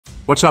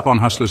What's up on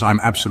Hustlers? I'm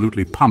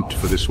absolutely pumped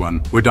for this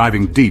one. We're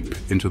diving deep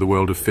into the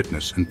world of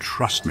fitness, and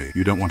trust me,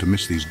 you don't want to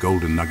miss these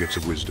golden nuggets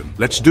of wisdom.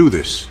 Let's do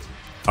this.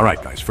 All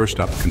right, guys, first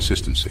up,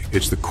 consistency.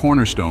 It's the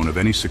cornerstone of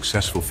any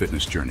successful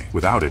fitness journey.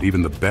 Without it,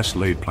 even the best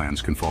laid plans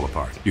can fall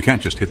apart. You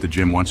can't just hit the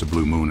gym once a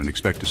blue moon and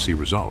expect to see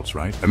results,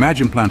 right?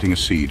 Imagine planting a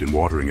seed and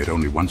watering it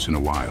only once in a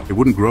while. It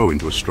wouldn't grow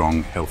into a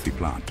strong, healthy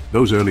plant.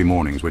 Those early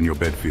mornings when your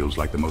bed feels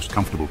like the most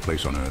comfortable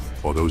place on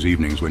earth, or those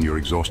evenings when you're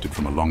exhausted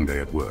from a long day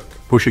at work.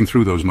 Pushing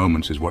through those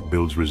moments is what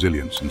builds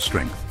resilience and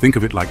strength. Think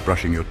of it like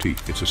brushing your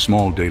teeth. It's a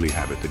small daily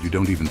habit that you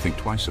don't even think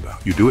twice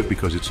about. You do it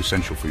because it's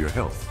essential for your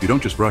health. You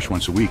don't just brush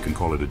once a week and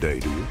call it a day,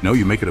 do you? No,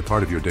 you make it a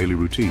part of your daily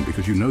routine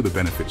because you know the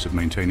benefits of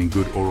maintaining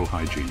good oral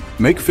hygiene.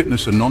 Make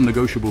fitness a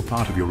non-negotiable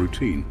part of your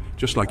routine.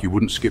 Just like you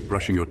wouldn't skip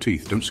brushing your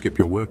teeth, don't skip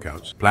your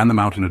workouts. Plan them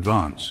out in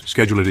advance.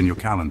 Schedule it in your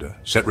calendar.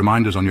 Set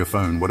reminders on your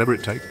phone, whatever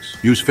it takes.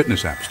 Use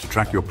fitness apps to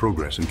track your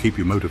progress and keep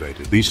you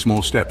motivated. These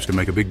small steps can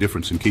make a big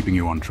difference in keeping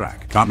you on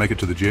track. Can't make it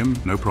to the gym?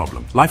 No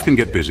problem. Life can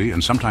get busy,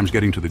 and sometimes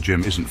getting to the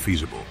gym isn't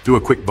feasible. Do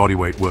a quick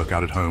bodyweight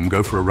workout at home.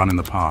 Go for a run in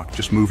the park.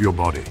 Just move your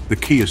body. The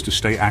key is to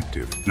stay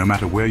active, no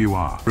matter where you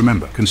are.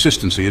 Remember,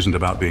 consistency isn't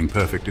about being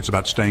perfect. It's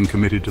about staying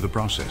committed to the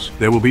process.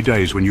 There will be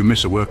days when you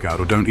miss a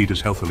workout or don't eat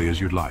as healthily as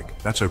you'd like.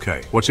 That's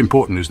okay. What's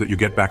important is that you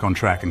get back on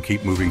track and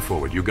keep moving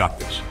forward. You got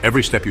this.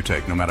 Every step you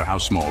take, no matter how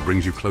small,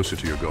 brings you closer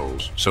to your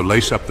goals. So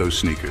lace up those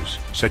sneakers,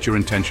 set your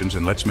intentions,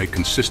 and let's make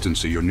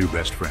consistency your new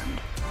best friend.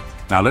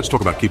 Now let's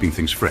talk about keeping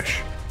things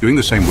fresh. Doing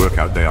the same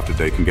workout day after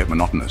day can get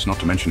monotonous, not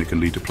to mention it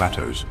can lead to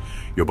plateaus.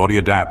 Your body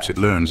adapts, it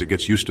learns, it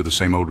gets used to the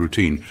same old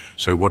routine.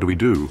 So what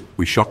do?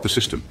 We shock the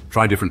system.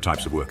 Try different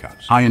types of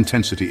workouts.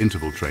 High-intensity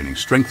interval training,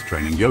 strength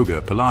training, yoga,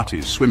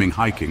 Pilates, swimming,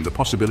 hiking. The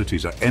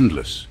possibilities are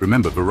endless.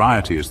 Remember,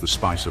 variety is the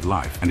spice of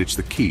life, and it's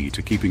the key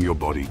to keeping your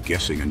body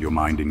guessing and your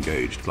mind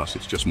engaged. Plus,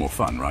 it's just more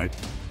fun, right?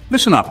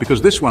 Listen up,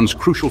 because this one's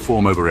crucial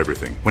form over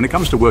everything. When it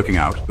comes to working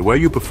out, the way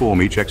you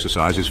perform each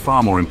exercise is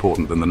far more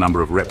important than the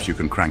number of reps you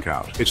can crank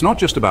out. It's not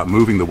just about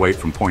moving the weight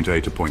from point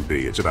A to point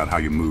B, it's about how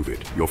you move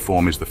it. Your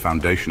form is the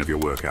foundation of your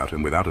workout,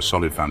 and without a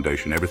solid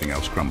foundation, everything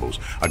else crumbles.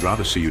 I'd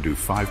rather see you do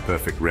 5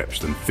 perfect reps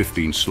than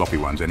 15 sloppy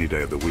ones any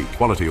day of the week.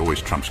 Quality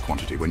always trumps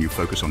quantity. When you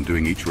focus on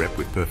doing each rep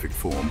with perfect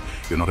form,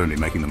 you're not only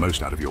making the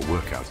most out of your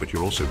workout, but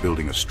you're also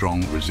building a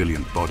strong,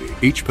 resilient body.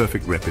 Each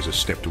perfect rep is a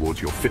step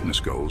towards your fitness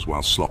goals,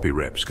 while sloppy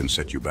reps can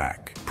set you back.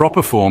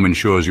 Proper form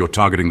ensures you're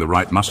targeting the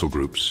right muscle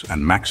groups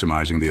and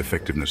maximizing the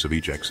effectiveness of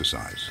each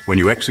exercise. When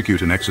you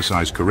execute an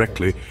exercise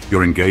correctly,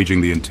 you're engaging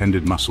the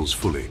intended muscles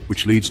fully,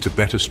 which leads to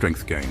better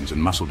strength gains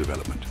and muscle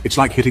development. It's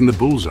like hitting the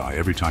bullseye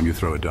every time you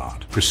throw a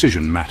dart.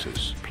 Precision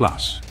matters.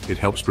 Plus, it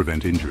helps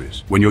prevent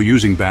injuries. When you're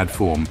using bad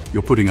form,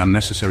 you're putting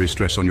unnecessary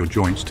stress on your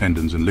joints,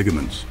 tendons, and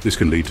ligaments. This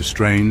can lead to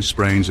strains,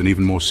 sprains, and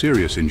even more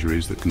serious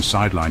injuries that can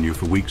sideline you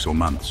for weeks or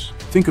months.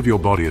 Think of your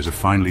body as a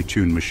finely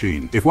tuned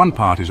machine. If one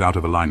part is out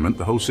of alignment,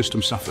 the whole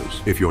system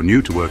suffers. If you're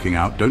new to working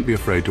out, don't be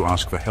afraid to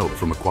ask for help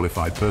from a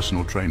qualified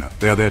personal trainer.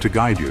 They are there to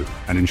guide you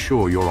and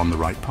ensure you're on the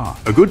right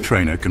path. A good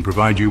trainer can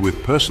provide you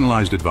with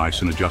personalized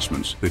advice and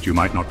adjustments that you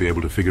might not be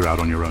able to figure out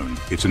on your own.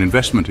 It's an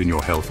investment in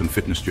your health and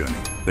fitness journey.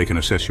 They can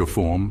assess your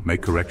form,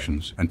 make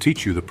corrections, and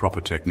teach you the proper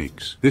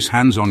techniques. This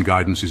hands-on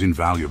guidance is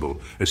invaluable,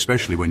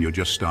 especially when you're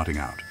just starting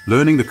out.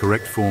 Learning the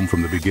correct form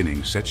from the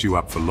beginning sets you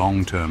up for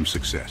long-term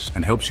success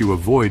and helps you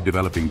avoid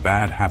developing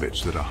bad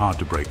habits that are hard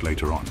to break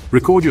later on.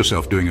 Record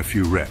yourself doing a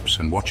few reps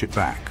and watch it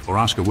back, or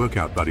ask a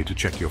workout buddy to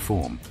check your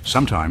form.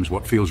 Sometimes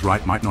what feels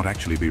right might not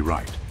actually be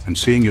right, and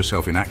seeing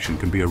yourself in action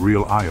can be a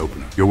real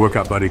eye-opener. Your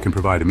workout buddy can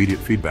provide immediate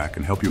feedback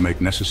and help you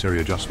make necessary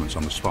adjustments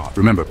on the spot.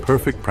 Remember,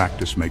 perfect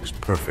practice makes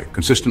perfect.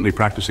 Consistently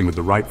practicing with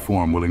the right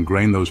form will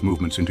ingrain those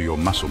movements into your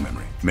muscle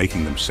memory,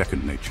 making them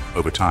second nature.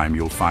 Over time,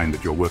 you'll find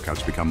that your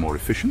workouts become more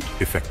efficient,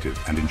 effective,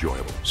 and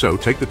enjoyable. So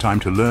take the time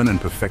to learn and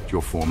perfect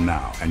your form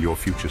now, and your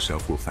future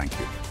self will thank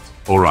you.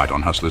 All right,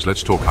 on Hustlers,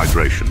 let's talk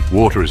hydration.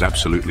 Water is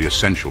absolutely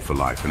essential for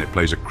life, and it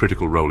plays a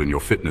critical role in your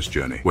fitness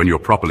journey. When you're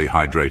properly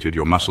hydrated,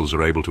 your muscles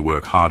are able to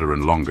work harder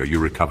and longer, you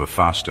recover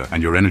faster,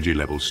 and your energy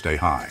levels stay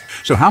high.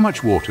 So how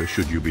much water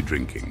should you be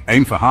drinking?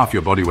 Aim for half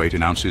your body weight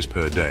in ounces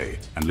per day.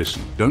 And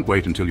listen, don't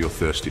wait until you're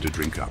thirsty to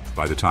drink up.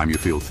 By the time you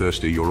feel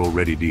thirsty, you're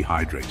already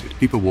dehydrated.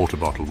 Keep a water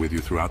bottle with you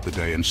throughout the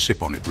day and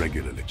sip on it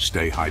regularly.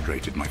 Stay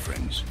hydrated, my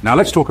friends. Now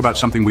let's talk about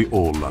something we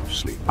all love: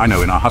 sleep. I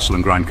know in our hustle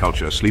and grind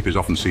culture, sleep is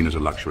often seen as a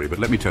luxury, but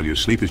let me tell you,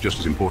 sleep is just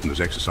as important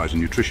as exercise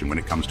and nutrition when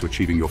it comes to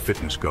achieving your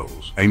fitness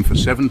goals. Aim for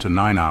 7 to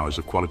 9 hours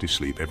of quality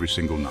sleep every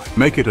single night.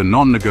 Make it a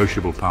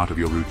non-negotiable part of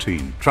your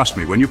routine. Trust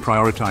me, when you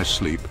prioritize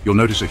sleep, you'll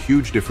notice a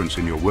huge difference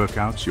in your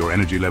workouts, your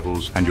energy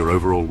levels, and your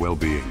overall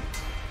well-being.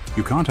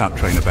 You can't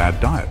out-train a bad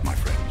diet, my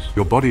friends.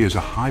 Your body is a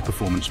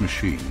high-performance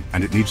machine,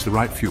 and it needs the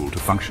right fuel to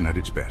function at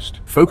its best.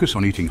 Focus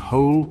on eating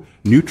whole,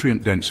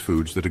 nutrient-dense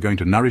foods that are going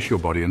to nourish your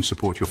body and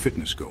support your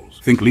fitness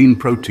goals. Think lean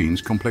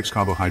proteins, complex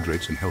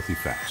carbohydrates, and healthy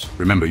fats.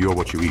 Remember, you're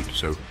what you eat,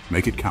 so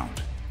make it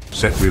count.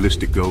 Set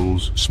realistic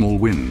goals. Small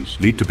wins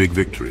lead to big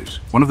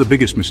victories. One of the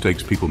biggest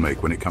mistakes people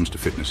make when it comes to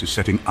fitness is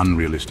setting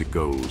unrealistic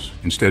goals.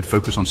 Instead,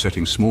 focus on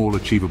setting small,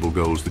 achievable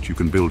goals that you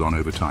can build on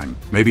over time.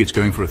 Maybe it's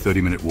going for a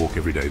 30-minute walk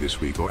every day this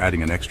week, or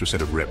adding an extra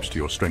set of reps to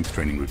your strength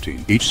training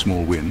routine. Each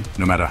small win,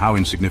 no matter how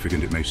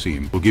insignificant it may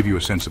seem, will give you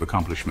a sense of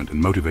accomplishment and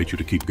motivate you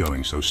to keep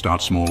going. So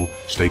start small,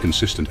 stay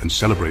consistent, and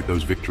celebrate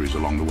those victories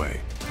along the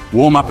way.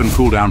 Warm up and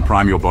cool down.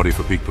 Prime your body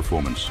for peak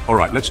performance. All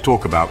right, let's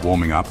talk about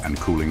warming up and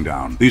cooling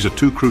down. These are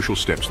two crucial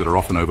steps that are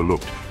often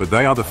overlooked, but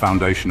they are the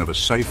foundation of a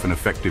safe and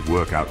effective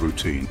workout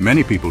routine.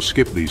 Many people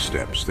skip these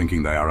steps,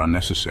 thinking they are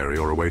unnecessary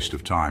or a waste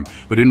of time,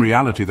 but in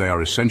reality they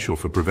are essential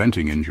for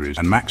preventing injuries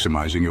and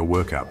maximizing your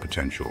workout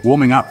potential.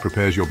 Warming up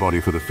prepares your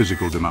body for the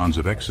physical demands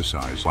of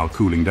exercise, while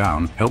cooling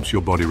down helps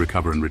your body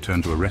recover and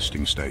return to a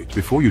resting state.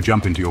 Before you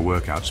jump into your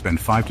workout, spend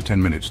 5 to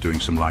 10 minutes doing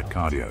some light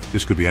cardio.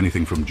 This could be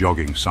anything from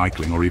jogging,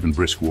 cycling, or even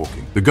brisk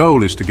walking. The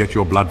goal is to get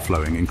your blood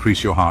flowing,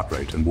 increase your heart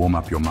rate, and warm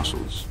up your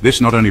muscles. This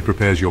not only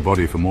prepares your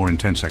body for more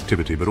intense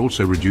activity, but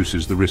also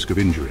reduces the risk of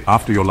injury.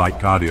 After your light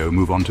cardio,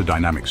 move on to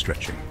dynamic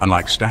stretching.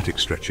 Unlike static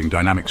stretching,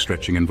 dynamic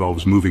stretching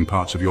involves moving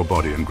parts of your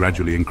body and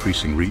gradually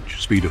increasing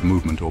reach, speed of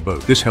movement, or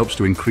both. This helps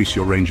to increase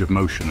your range of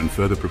motion and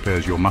further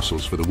prepares your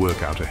muscles for the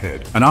workout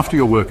ahead. And after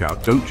your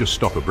workout, don't just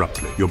stop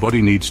abruptly. Your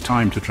body needs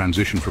time to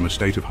transition from a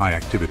state of high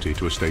activity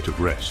to a state of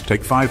rest.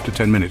 Take 5 to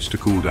 10 minutes to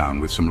cool down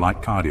with some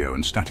light cardio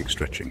and static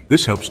stretching.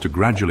 This helps to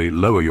gradually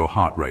lower your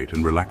heart rate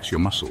and relax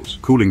your muscles.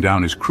 Cooling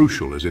down is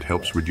crucial as it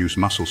helps reduce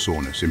muscle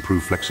soreness,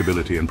 improve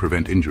flexibility, and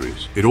prevent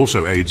injuries. It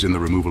also aids in the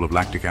removal of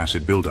lactic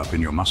acid buildup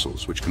in your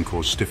muscles, which can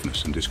cause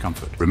stiffness and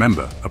discomfort.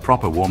 Remember, a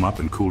proper warm-up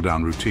and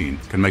cool-down routine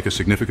can make a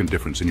significant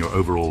difference in your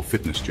overall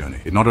fitness journey.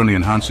 It not only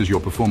enhances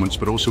your performance,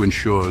 but also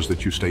ensures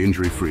that you stay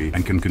injury-free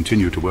and can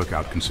continue to work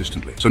out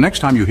consistently. So next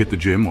time you hit the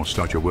gym or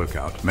start your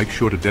workout, make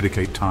sure to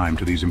dedicate time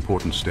to these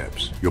important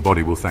steps. Your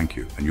body will thank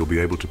you, and you'll be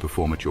able to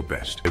perform at your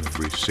best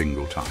every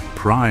single time.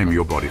 Prime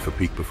your body for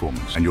peak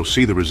performance, and you'll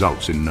see the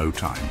results in no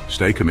time.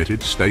 Stay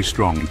committed, stay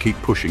strong, and keep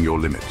pushing your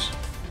limits.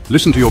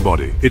 Listen to your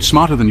body. It's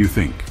smarter than you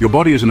think. Your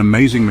body is an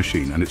amazing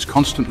machine, and it's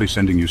constantly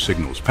sending you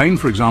signals. Pain,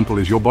 for example,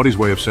 is your body's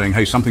way of saying,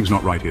 hey, something's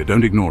not right here.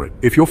 Don't ignore it.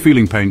 If you're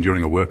feeling pain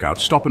during a workout,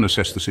 stop and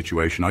assess the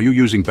situation. Are you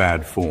using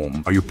bad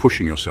form? Are you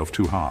pushing yourself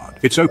too hard?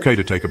 It's okay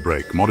to take a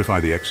break,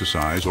 modify the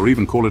exercise, or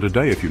even call it a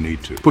day if you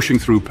need to. Pushing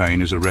through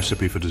pain is a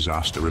recipe for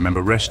disaster.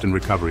 Remember, rest and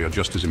recovery are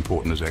just as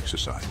important as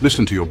exercise.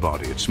 Listen to your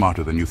body. It's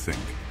smarter than you think.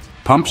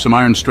 Pump some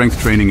iron. Strength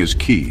training is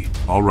key.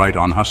 All right,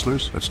 on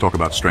hustlers, let's talk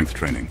about strength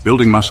training.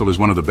 Building muscle is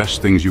one of the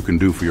best things you can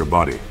do for your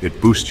body. It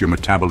boosts your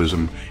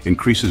metabolism,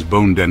 increases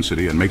bone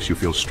density, and makes you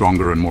feel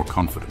stronger and more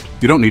confident.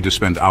 You don't need to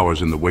spend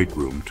hours in the weight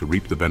room to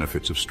reap the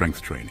benefits of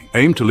strength training.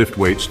 Aim to lift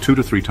weights 2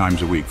 to 3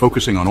 times a week,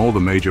 focusing on all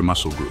the major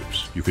muscle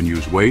groups. You can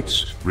use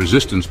weights,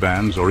 resistance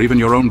bands, or even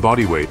your own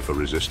body weight for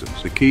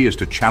resistance. The key is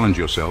to challenge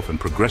yourself and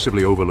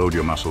progressively overload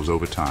your muscles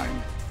over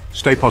time.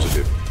 Stay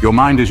positive. Your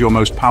mind is your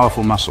most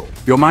powerful muscle.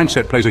 Your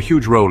mindset plays a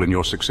huge role in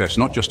your success,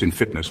 not just in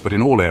fitness, but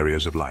in all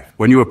areas of life.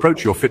 When you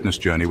approach your fitness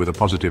journey with a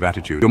positive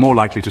attitude, you're more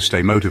likely to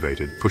stay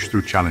motivated, push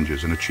through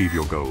challenges, and achieve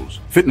your goals.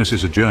 Fitness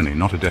is a journey,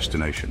 not a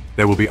destination.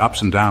 There will be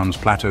ups and downs,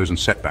 plateaus, and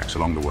setbacks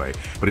along the way,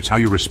 but it's how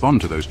you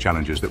respond to those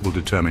challenges that will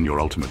determine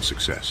your ultimate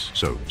success.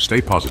 So,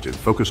 stay positive,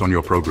 focus on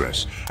your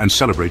progress, and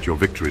celebrate your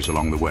victories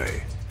along the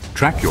way.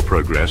 Track your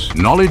progress.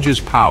 Knowledge is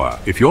power.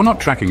 If you're not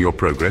tracking your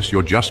progress,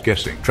 you're just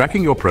guessing.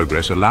 Tracking your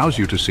progress allows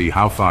you to see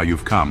how far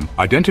you've come,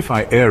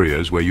 identify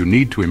areas where you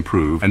need to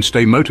improve, and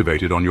stay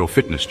motivated on your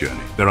fitness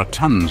journey. There are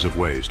tons of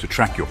ways to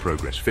track your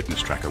progress: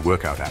 fitness tracker,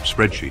 workout app,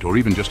 spreadsheet, or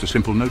even just a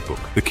simple notebook.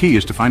 The key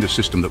is to find a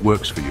system that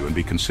works for you and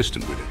be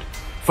consistent with it.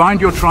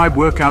 Find your tribe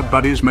workout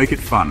buddies, make it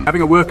fun.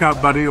 Having a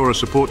workout buddy or a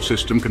support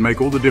system can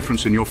make all the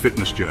difference in your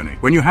fitness journey.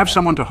 When you have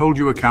someone to hold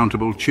you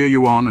accountable, cheer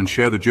you on, and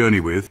share the journey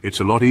with, it's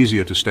a lot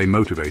easier to stay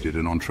motivated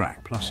and on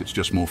track. Plus, it's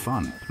just more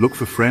fun. Look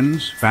for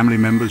friends, family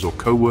members, or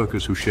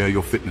co-workers who share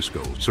your fitness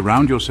goals.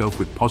 Surround yourself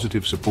with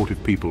positive,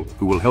 supportive people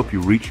who will help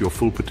you reach your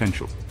full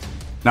potential.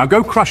 Now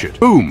go crush it.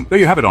 Boom! There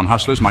you have it, on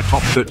hustlers, my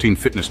top 13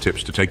 fitness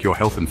tips to take your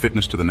health and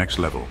fitness to the next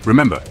level.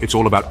 Remember, it's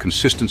all about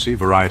consistency,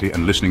 variety,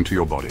 and listening to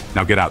your body.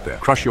 Now get out there,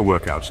 crush your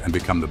workouts, and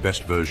become the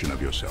best version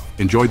of yourself.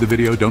 Enjoyed the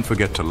video? Don't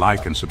forget to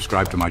like and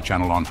subscribe to my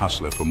channel on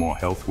Hustler for more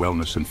health,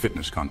 wellness, and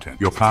fitness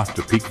content. Your path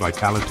to peak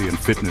vitality and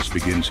fitness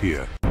begins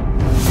here.